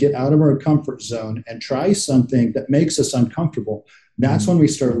 It's when we get out of our comfort zone and try something that makes us uncomfortable, that's when we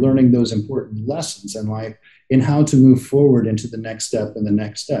start learning those important lessons in life, in how to move forward into the next step and the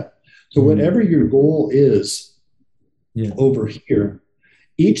next step. So whatever your goal is over here,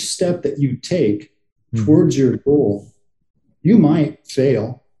 each step that you take towards your goal, you might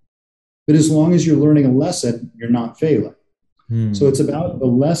fail, but as long as you're learning a lesson, you're not failing. So it's about the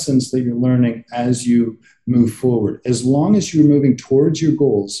lessons that you're learning as you move forward. As long as you're moving towards your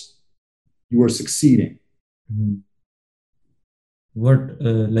goals, you are succeeding. What,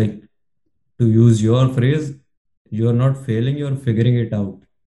 to use your phrase, you're not failing, you're figuring it out.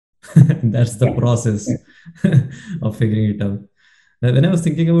 That's the process of figuring it out. Now, when I was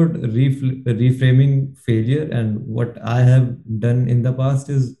thinking about reframing failure, and what I have done in the past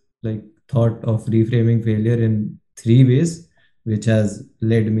is thought of reframing failure in 3 ways, which has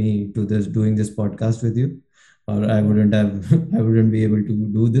led me to doing this podcast with you, or I wouldn't be able to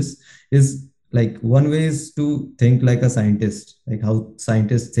do this. Is one way is to think like a scientist, like how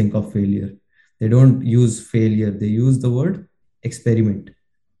scientists think of failure. They don't use failure, they use the word experiment.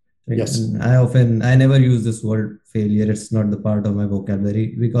 Right? Yes. And I never use this word failure. It's not the part of my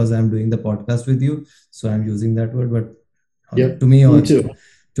vocabulary because I'm doing the podcast with you. So I'm using that word. But to me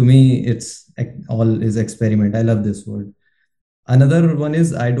to me, it's all is experiment. I love this word. Another one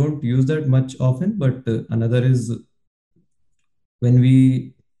is I don't use that much often, but another is when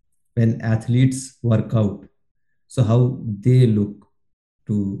we when athletes work out, so how they look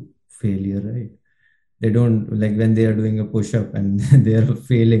to failure, right? They don't like when they are doing a push-up and they are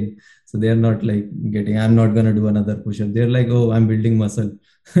failing, so they are not like getting, I'm not going to do another push-up. They're like, oh, I'm building muscle.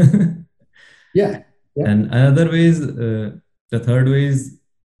 Yeah. Yep. And another way is the third way is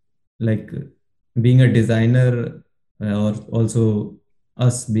like being a designer, or also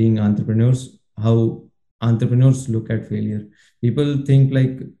us being entrepreneurs, how entrepreneurs look at failure. People think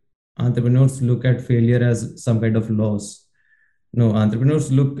like entrepreneurs look at failure as some kind of loss. No,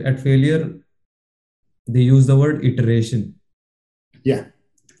 entrepreneurs look at failure, they use the word iteration. Yeah.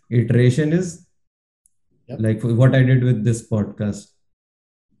 Iteration is Yep. like what I did with this podcast.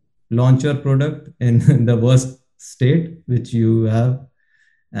 Launch your product in the worst state which you have,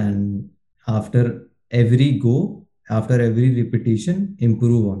 and after every go, after every repetition,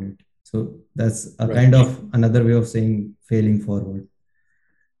 improve on it. So that's a Right. kind of another way of saying failing forward.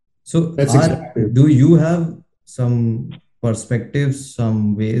 So That's exactly. do you have some perspectives,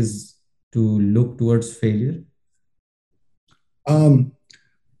 some ways to look towards failure? Um,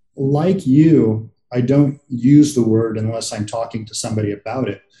 like you, I don't use the word unless I'm talking to somebody about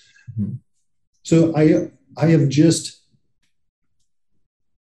it. Mhm. So I have just,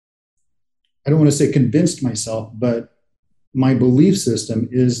 I don't want to say convinced myself, but my belief system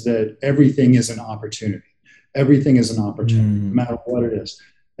is that everything is an opportunity. Everything is an opportunity, no Hmm. matter what it is.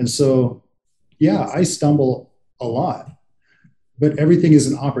 And so, yeah, I stumble a lot, but everything is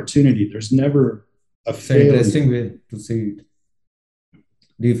an opportunity. There's never a It's an failure. interesting way to see it.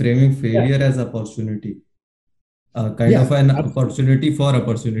 Reframing Yeah, failure as opportunity, kind of yeah, an opportunity for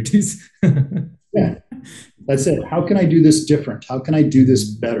opportunities. yeah. That's it. How can I do this different? How can I do this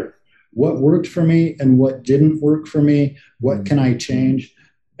Hmm. better? What worked for me and what didn't work for me? What can Hmm. I change?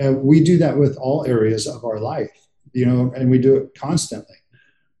 We do that with all areas of our life, and we do it constantly.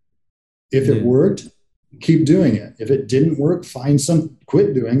 If it Yeah. worked, keep doing it. If it didn't work,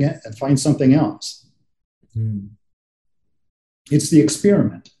 quit doing it and find something else. Hmm. It's the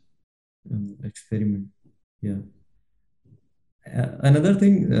experiment. Experiment. Yeah. Another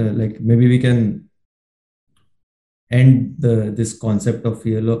thing, like maybe we can end this concept of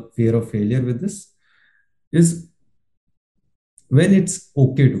fear of failure with this is when it's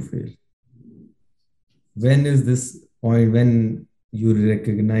okay to fail. When is this point when you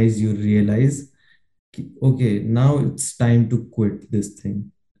recognize, you realize, okay, now it's time to quit this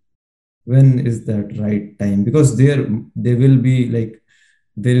thing? When is that right time? Because there will be like,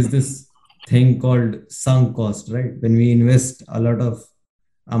 there is this thing called sunk cost, right? When we invest a lot of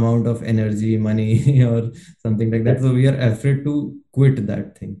amount of energy, money, or something like that, so we are afraid to quit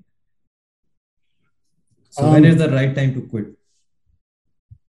that thing. So when is Um, the right time to quit?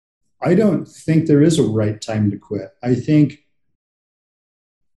 I don't think there is a right time to quit. I think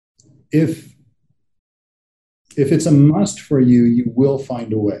if if it's a must for you, you will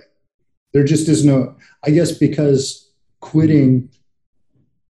find a way. There just is no, I guess, because quitting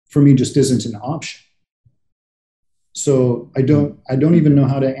for me just isn't an option. So Hmm. I don't even know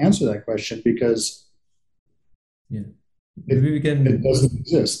how to answer that question because Yeah, it maybe we it can. doesn't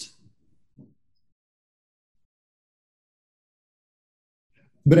exist.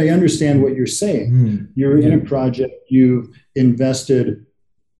 But I understand what you're saying. You're in Yeah. a project, you've invested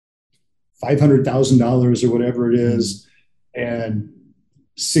 $500,000 or whatever it Hmm. is, and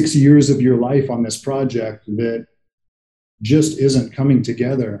 6 years of your life on this project that just isn't coming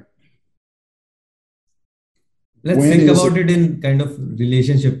together. Let's When think is it? about it in kind of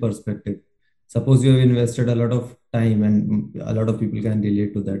relationship perspective. Suppose you have invested a lot of time, and a lot of people can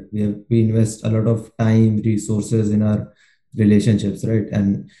relate to that. We invest a lot of time, resources in our relationships, right?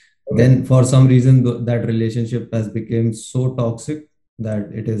 And Okay. then for some reason that relationship has become so toxic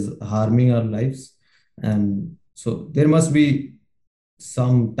that it is harming our lives. And so there must be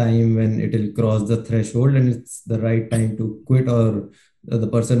some time when it will cross the threshold and it's the right time to quit, or the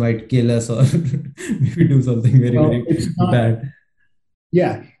person might kill us, or maybe do something very, Well, very it's not, bad.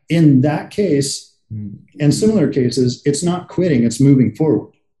 yeah. In that case, Hmm. and similar cases, it's not quitting, it's moving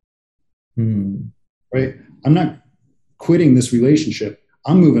forward, Hmm. right? I'm not quitting this relationship.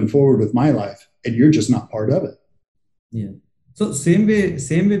 I'm moving forward with my life, and you're just not part of it. Yeah. So same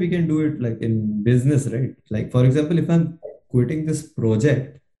way we can do it like in business, right? Like for example, if I'm quitting this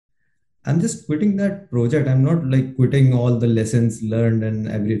project, I'm just quitting that project. I'm not like quitting all the lessons learned and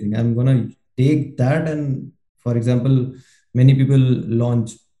everything. I'm gonna take that, and for example, many people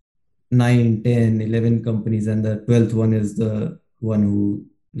launch 9, 10, 11 companies, and the 12th one is the one who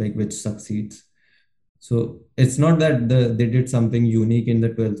like which succeeds. So it's not that they did something unique in the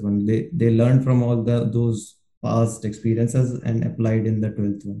 12th one. They learned from all those past experiences and applied in the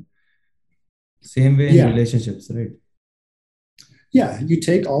 12th one. Same way in Yeah. relationships, right? Yeah. You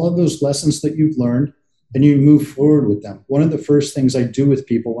take all of those lessons that you've learned and you move forward with them. One of the first things I do with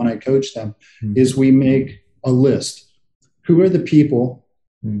people when I coach them is we make a list. Who are the people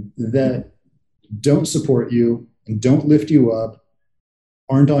that don't support you and don't lift you up,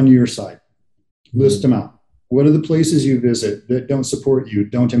 aren't on your side? List them out. What are the places you visit that don't support you,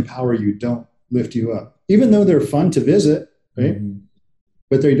 don't empower you, don't lift you up? Even though they're fun to visit, right?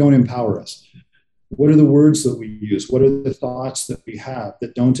 But they don't empower us. What are the words that we use? What are the thoughts that we have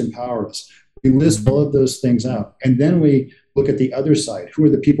that don't empower us? We list all of those things out. And then we look at the other side. Who are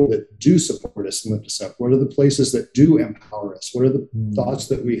the people that do support us and lift us up? What are the places that do empower us? What are the thoughts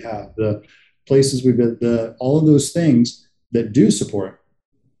that we have? The places we've been, all of those things that do support.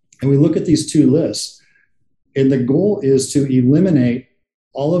 And we look at these two lists. And the goal is to eliminate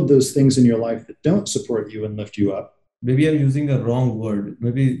all of those things in your life that don't support you and lift you up. Maybe I'm using a wrong word.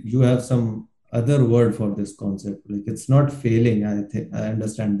 Maybe you have some other word for this concept. Like it's not failing. I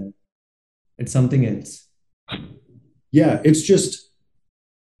understand that. It's something else. Yeah, it's just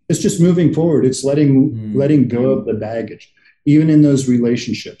moving forward. It's letting go of the baggage, even in those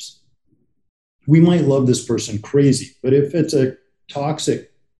relationships. We might love this person crazy, but if it's a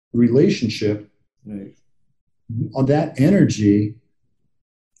toxic relationship, right, that energy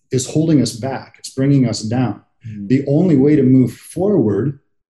is holding us back. It's bringing us down. The only way to move forward,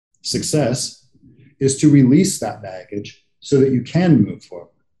 success, is to release that baggage so that you can move forward.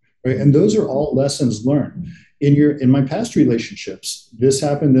 Right? And those are all lessons learned. In my past relationships, this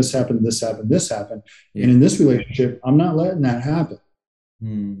happened, this happened, this happened, this happened. Yeah. And in this relationship, I'm not letting that happen.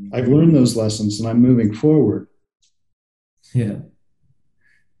 I've learned those lessons and I'm moving forward. Yeah.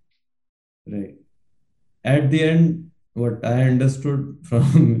 Right. At the end, what I understood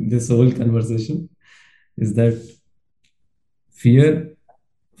from this whole conversation is that fear,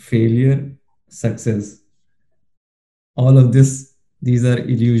 failure, success, all of these are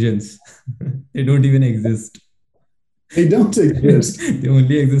illusions. They don't even exist. They don't exist. They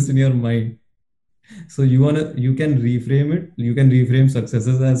only exist in your mind. So you can reframe it. You can reframe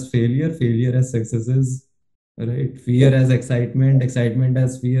successes as failure, failure as successes, right? Fear as excitement, excitement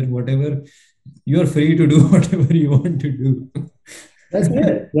as fear, whatever. You're free to do whatever you want to do. That's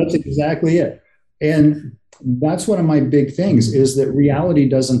it. That's exactly it. And that's one of my big things is that reality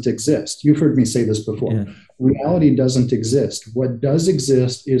doesn't exist. You've heard me say this before. Yeah. Reality doesn't exist. What does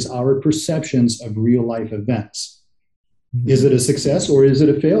exist is our perceptions of real life events. Is it a success or is it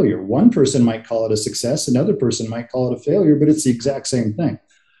a failure? One person might call it a success, another person might call it a failure, but it's the exact same thing.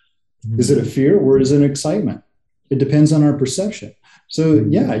 Is it a fear or is it an excitement? It depends on our perception. So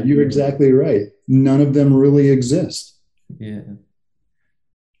yeah, you're exactly right. None of them really exist. Yeah.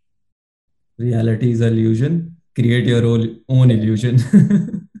 Reality is illusion. Create your own illusion.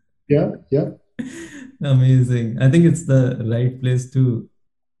 Yeah. Amazing. I think it's the right place to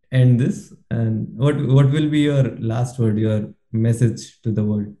end this. And what will be your last word, your message to the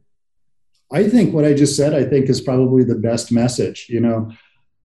world? I think what I just said, I think is probably the best message. You know,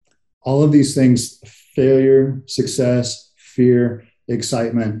 all of these things, failure, success, fear,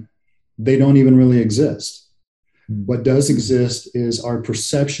 excitement, they don't even really exist. What does exist is our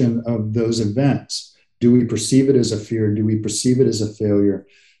perception of those events. Do we perceive it as a fear? Do we perceive it as a failure?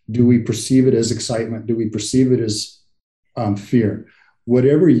 Do we perceive it as excitement? Do we perceive it as fear?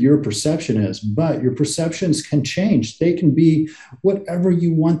 Whatever your perception is, but your perceptions can change. They can be whatever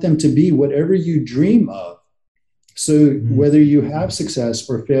you want them to be, whatever you dream of. So whether you have success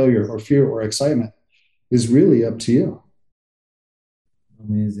or failure or fear or excitement is really up to you.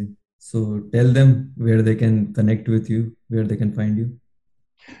 Amazing. So tell them where they can connect with you, where they can find you.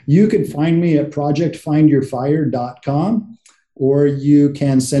 You can find me at projectfindyourfire.com, or you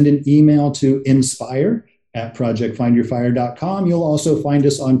can send an email to inspire@projectfindyourfire.com. You'll also find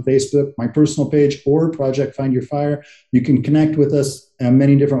us on Facebook, my personal page, or Project Find Your Fire. You can connect with us in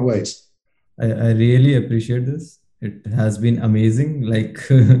many different ways. I really appreciate this. It has been amazing. Like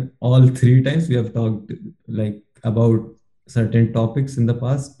all 3 times we have talked like about certain topics in the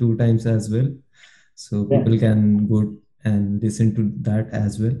past, 2 times as well. So people can go and listen to that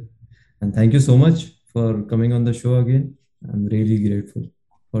as well. And thank you so much for coming on the show again. I'm really grateful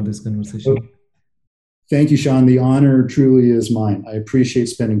for this conversation. Okay. Thank you, Sean. The honor truly is mine. I appreciate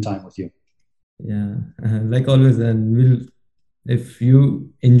spending time with you. Yeah, like always. And if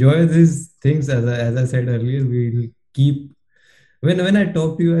you enjoy these things, as I said earlier, we'll keep. When I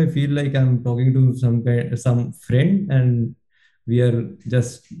talk to you, I feel like I'm talking to some friend, and we are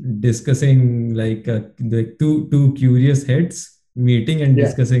just discussing like two curious heads meeting and Yeah.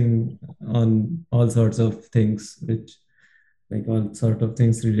 discussing on all sorts of things, which like all sort of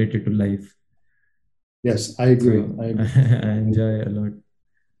things related to life. Yes, I agree. So I agree. I enjoy a lot.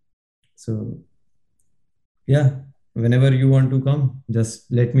 So yeah, whenever you want to come,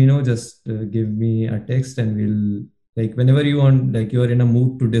 just let me know. Just give me a text, and we'll like whenever you want, like you are in a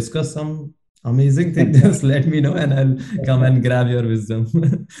mood to discuss some amazing thing, just let me know, and I'll come and grab your wisdom.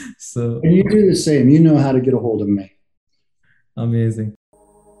 So And you do the same. You know how to get a hold of me. amazing.